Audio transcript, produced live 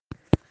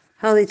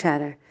Holy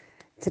Chatter.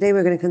 Today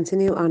we're going to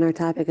continue on our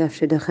topic of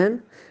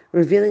shidduchim,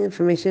 revealing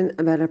information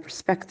about a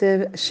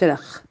prospective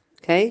shidduch.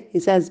 Okay?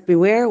 He says,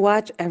 beware,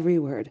 watch every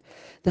word.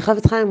 The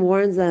Chafetz Chaim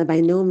warns that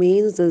by no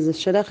means does the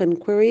shidduch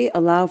inquiry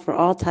allow for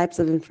all types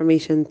of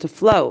information to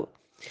flow.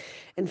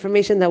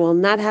 Information that will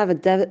not have a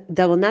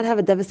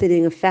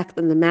devastating effect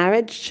on the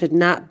marriage should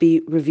not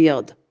be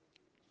revealed.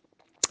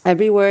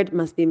 Every word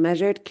must be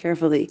measured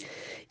carefully.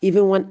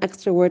 Even one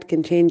extra word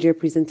can change your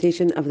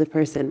presentation of the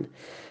person.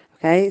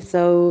 Okay,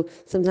 so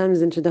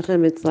sometimes in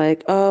shidduchim it's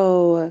like,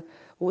 oh,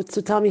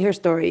 so tell me her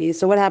story.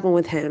 So what happened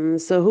with him?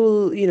 So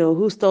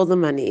who stole the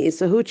money?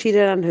 So who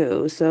cheated on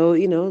who? So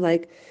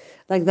like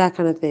that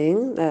kind of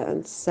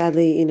thing.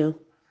 Sadly,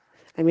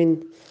 I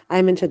mean,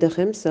 I'm in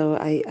shidduchim, so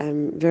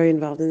I'm very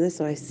involved in this.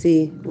 So I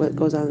see what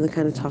goes on, the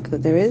kind of talk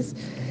that there is.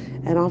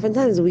 And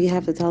oftentimes we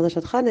have to tell the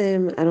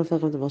shadchanim, I don't feel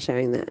comfortable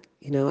sharing that.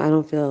 I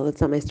don't feel it's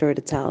not my story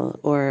to tell,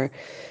 or,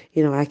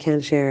 I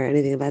can't share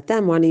anything about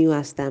them. Why don't you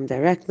ask them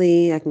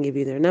directly? I can give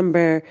you their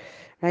number,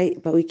 right?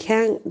 But we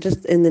can't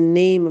just in the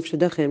name of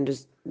shidduchim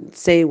just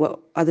say what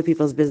other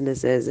people's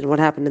business is and what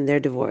happened in their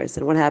divorce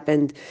and what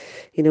happened.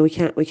 We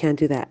can't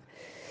do that.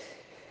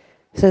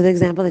 So the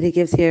example that he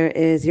gives here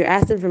is you're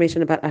asked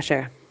information about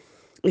Asher.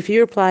 If you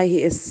reply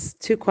he is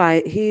too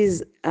quiet, he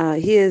is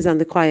on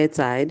the quiet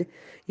side,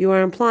 you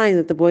are implying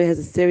that the boy has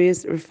a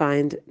serious,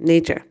 refined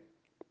nature.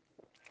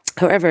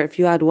 However, if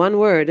you add one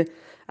word,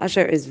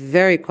 Asher is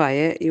very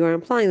quiet, you are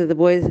implying that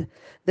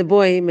the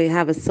boy may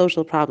have a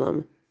social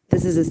problem.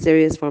 This is a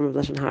serious form of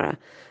lashon hara.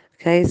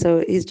 Okay,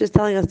 so he's just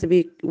telling us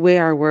to weigh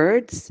our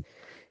words.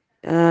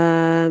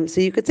 So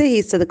you could say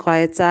he's to the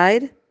quiet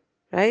side,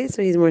 right?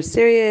 So he's more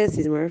serious,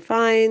 he's more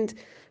refined.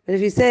 But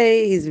if you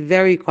say he's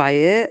very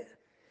quiet,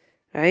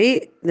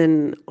 right,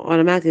 then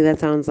automatically that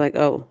sounds like,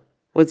 oh,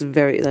 what's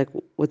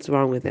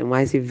wrong with him?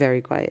 Why is he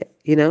very quiet?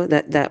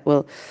 That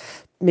will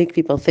make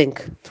people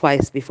think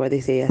twice before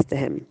they say yes to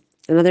him.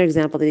 Another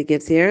example that he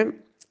gives here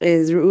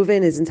is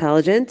Reuven is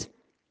intelligent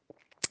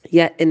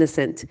yet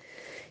innocent.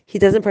 He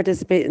doesn't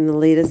participate in the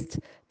latest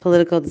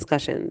political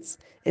discussions.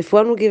 If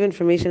one will give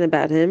information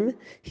about him,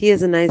 he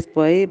is a nice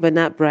boy but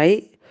not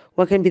bright.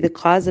 What can be the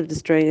cause of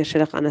destroying a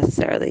shidduch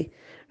unnecessarily?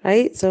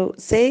 Right? So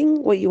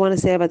saying what you want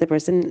to say about the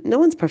person, no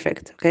one's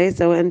perfect, okay?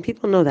 And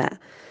people know that.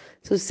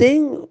 So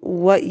saying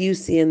what you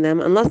see in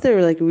them, unless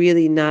they're like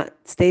really not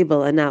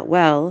stable and not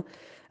well,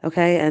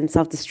 okay, and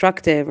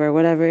self-destructive or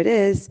whatever it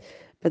is,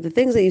 but the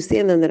things that you see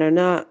in them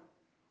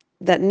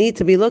that need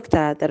to be looked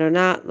at, that are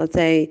not, let's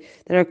say,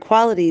 that are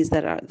qualities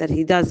that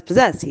he does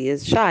possess. He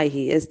is shy,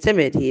 he is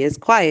timid, he is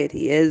quiet,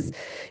 he is,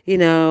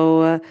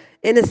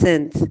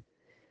 innocent.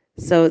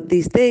 So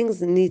these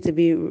things need to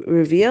be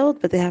revealed,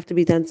 but they have to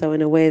be done so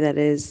in a way that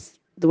is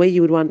the way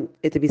you would want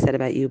it to be said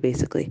about you,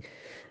 basically.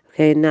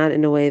 Okay, not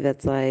in a way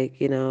that's like,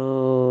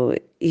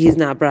 he's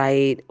not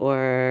bright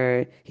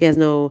or he has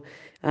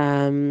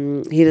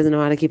he doesn't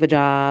know how to keep a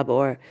job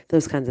or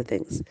those kinds of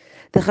things.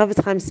 The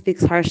Chafetz Chaim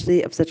speaks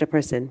harshly of such a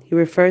person. He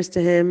refers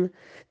to him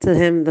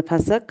the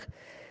pasuk,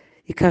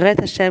 Yikaret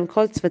Hashem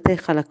kol tzvatei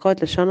chalakot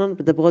leshonon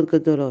b'dabrot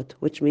gedolot,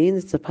 which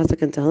means, it's a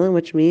pasuk in Tehillim,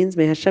 which means,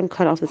 may Hashem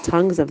cut off the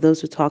tongues of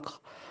those who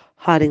talk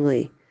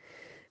haughtily.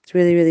 It's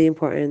really, really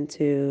important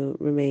to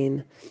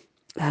remain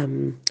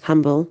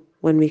humble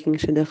when making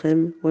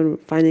shidduchim, when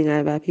finding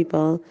out about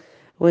people,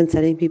 when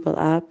setting people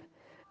up,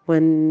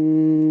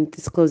 when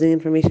disclosing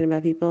information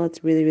about people.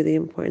 It's really, really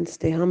important to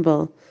stay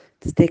humble,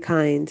 to stay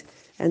kind,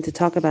 and to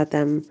talk about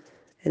them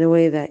in a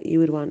way that you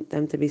would want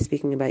them to be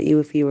speaking about you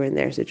if you were in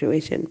their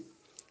situation.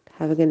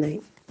 Have a good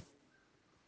night.